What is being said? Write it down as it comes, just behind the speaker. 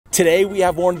Today we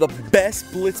have one of the best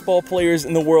blitzball players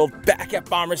in the world back at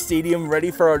Bomber Stadium, ready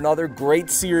for another great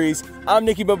series. I'm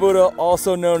Nicky Babuta,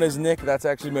 also known as Nick. That's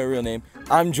actually my real name.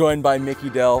 I'm joined by Mickey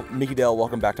Dell. Mickey Dell,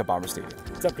 welcome back to Bomber Stadium.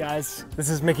 What's up, guys? This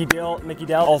is Mickey Dell,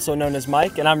 also known as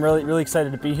Mike, and I'm really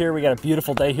excited to be here. We got a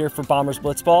beautiful day here for Bombers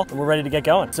Blitzball, and we're ready to get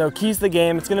going. So keys to the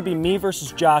game, it's gonna be me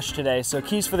versus Josh today. So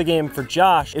keys for the game for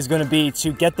Josh is gonna be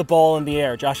to get the ball in the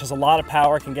air. Josh has a lot of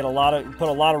power, can get put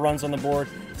a lot of runs on the board.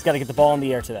 He's got to get the ball in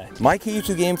the air today. My key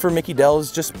to the game for Mickey Dell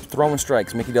is just throwing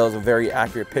strikes. Mickey Dell is a very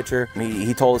accurate pitcher.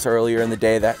 He told us earlier in the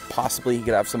day that possibly he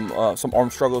could have some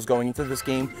arm struggles going into this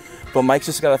game, but Mike's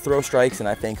just got to throw strikes, and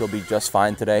I think he'll be just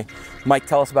fine today. Mike,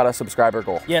 tell us about our subscriber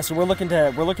goal. Yeah, so we're looking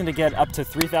to get up to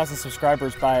 3,000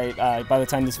 subscribers by the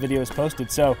time this video is posted.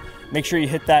 So make sure you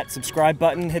hit that subscribe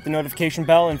button, hit the notification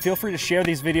bell, and feel free to share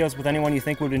these videos with anyone you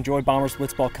think would enjoy Bombers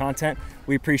Blitzball content.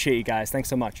 We appreciate you guys. Thanks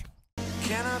so much.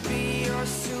 Can I be your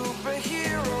superhero?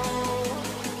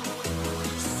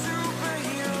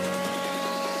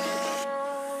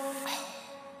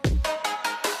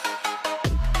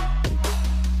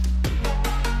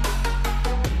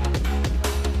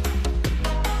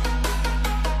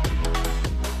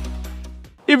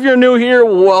 If you're new here,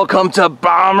 welcome to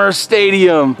Bomber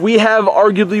Stadium. We have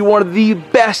arguably one of the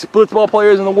best blitzball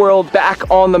players in the world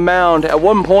back on the mound. At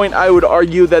one point, I would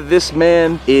argue that this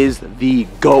man is the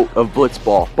GOAT of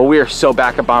blitzball, but we are so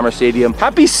back at Bomber Stadium.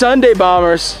 Happy Sunday,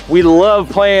 Bombers. We love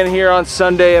playing here on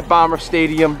Sunday at Bomber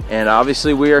Stadium, and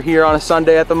obviously we are here on a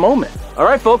Sunday at the moment. All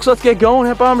right, folks, let's get going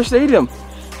at Bomber Stadium.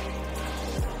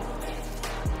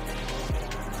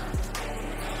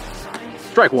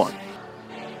 Strike one.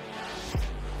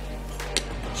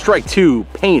 Strike two,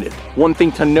 painted. One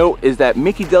thing to note is that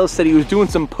Mickey Dell said he was doing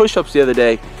some push-ups the other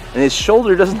day and his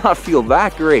shoulder does not feel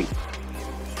that great.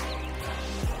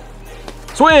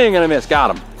 Swing and a miss,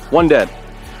 got him. One dead.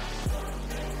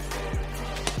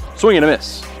 Swing and a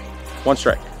miss. One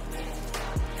strike.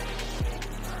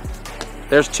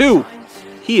 There's two.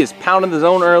 He is pounding the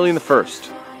zone early in the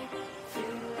first.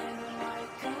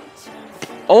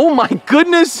 Oh my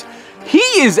goodness, he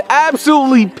is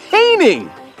absolutely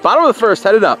painting. Bottom of the first,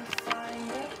 headed up.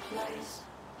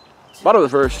 Bottom of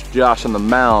the first, Josh on the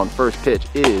mound. First pitch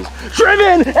is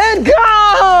driven and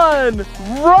gone!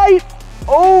 Right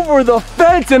over the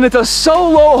fence, and it's a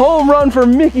solo home run for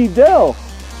Mickey Dell.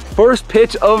 First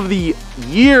pitch of the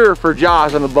year for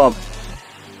Josh on the bump.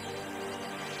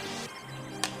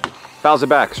 Fouls it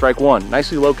back, strike one.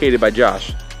 Nicely located by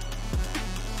Josh.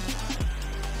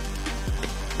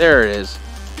 There it is.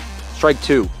 Strike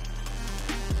two.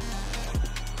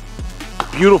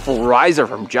 Beautiful riser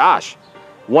from Josh.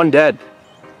 One dead.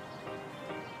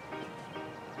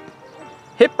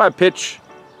 Hit by pitch,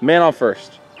 man on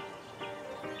first.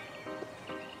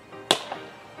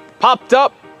 Popped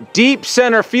up, deep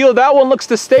center field. That one looks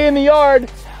to stay in the yard.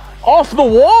 Off the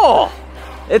wall.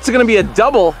 It's gonna be a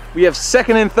double. We have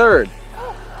second and third.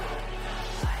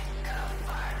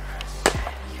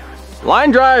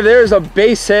 Line drive, there's a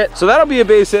base hit. So that'll be a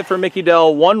base hit for Mickey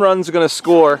Dell. One run's gonna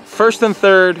score. First and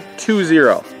third,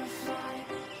 2-0.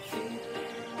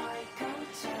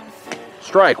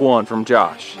 Strike one from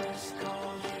Josh.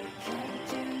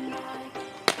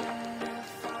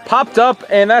 Popped up,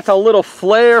 and that's a little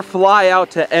flare fly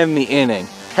out to end the inning.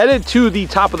 Headed to the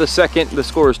top of the second, the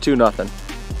score is 2-0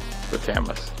 for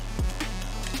cameras.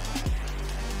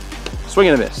 Swing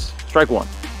and a miss, strike one.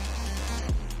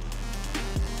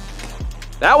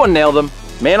 That one nailed him.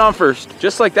 Man on first.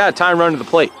 Just like that, time run to the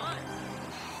plate.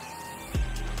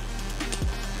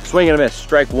 Swing and a miss.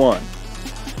 Strike one.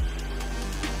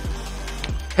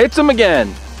 Hits him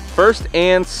again. First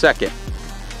and second.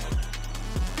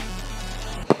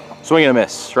 Swing and a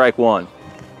miss. Strike one.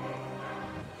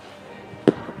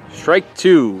 Strike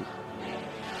two.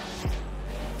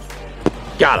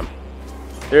 Got him.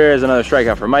 There's another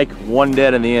strikeout for Mike. One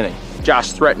dead in the inning.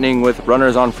 Josh threatening with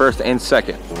runners on first and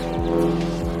second.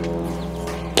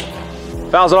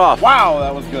 Fouls it off. Wow,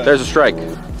 that was good. There's a strike.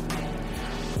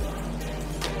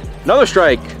 Another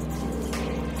strike.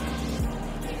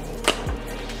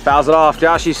 Fouls it off.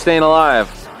 Joshy's staying alive.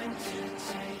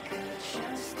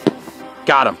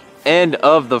 Got him. End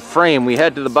of the frame. We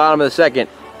head to the bottom of the second.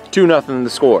 2-0 the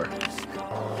score.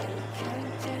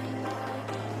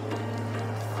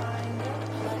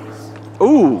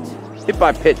 Ooh, hit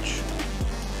by pitch.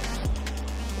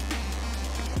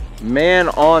 Man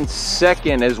on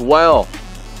second as well.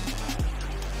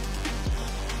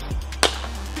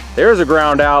 There's a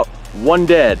ground out, one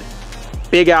dead.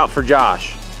 Big out for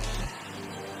Josh.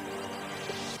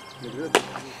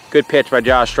 Good pitch by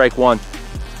Josh, strike one.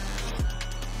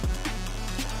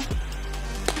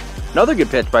 Another good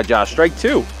pitch by Josh, strike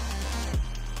two.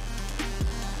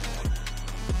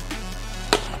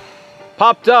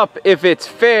 Popped up. If it's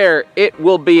fair, it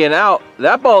will be an out.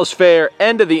 That ball's fair.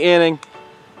 End of the inning.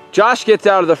 Josh gets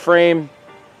out of the frame.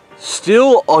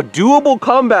 Still a doable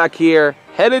comeback here.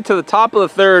 Headed to the top of the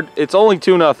third. It's only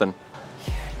 2-0.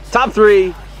 Top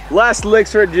three. Last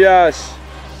licks for Josh.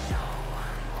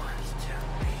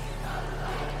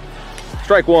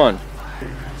 Strike one.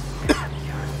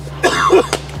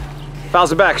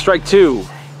 Fouls it back. Strike two.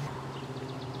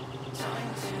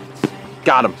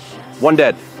 Got him. One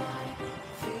dead.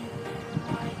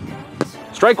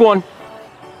 Strike one.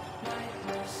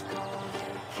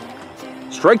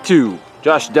 Strike two.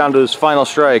 Josh down to his final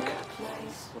strike.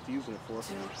 What to use it for?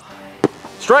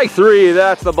 Strike three.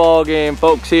 That's the ball game,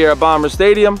 folks, here at Bomber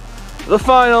Stadium. The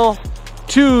final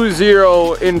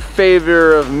 2-0 in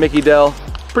favor of Mickey Dell.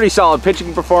 Pretty solid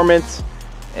pitching performance.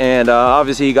 And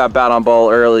obviously he got bat on ball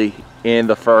early in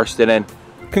the first inning.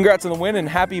 Congrats on the win and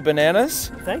happy bananas.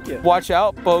 Thank you. Watch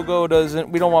out, Bogo doesn't,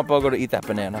 we don't want Bogo to eat that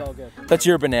banana. It's all good. That's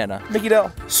your banana. Mickey Dell,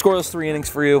 scoreless 3 innings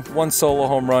for you. 1 solo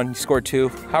home run, you scored 2.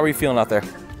 How are you feeling out there?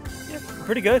 Yeah,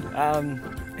 pretty good.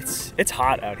 It's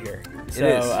hot out here.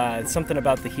 So it's something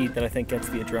about the heat that I think gets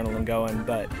the adrenaline going.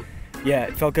 But yeah,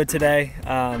 it felt good today.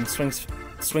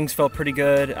 Swings felt pretty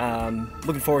good.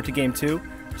 Looking forward to game 2.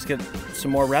 Just get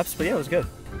some more reps, but yeah, it was good.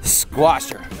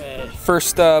 Squasher.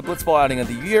 First Blitzball outing of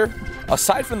the year.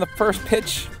 Aside from the first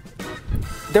pitch,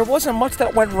 there wasn't much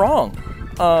that went wrong.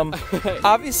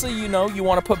 Obviously, you know, you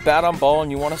want to put bat on ball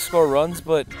and you want to score runs,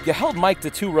 but you held Mike to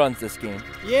 2 runs this game.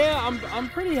 Yeah, I'm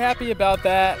pretty happy about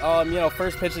that. You know,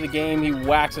 first pitch of the game, he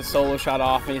whacks a solo shot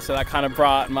off me, so that kind of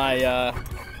brought my,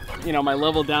 you know, my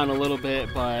level down a little bit.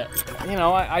 But, you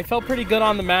know, I felt pretty good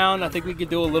on the mound. I think we could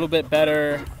do a little bit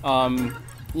better,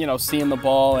 you know, seeing the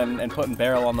ball and putting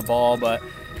barrel on the ball. But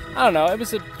I don't know, it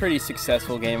was a pretty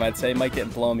successful game, I'd say. Mike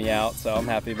didn't blow me out, so I'm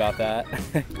happy about that.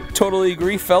 Totally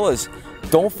agree, fellas.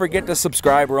 Don't forget to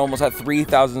subscribe. We're almost at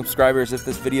 3,000 subscribers if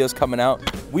this video is coming out.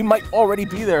 We might already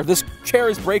be there. This chair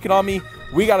is breaking on me.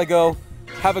 We gotta go.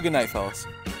 Have a good night, fellas.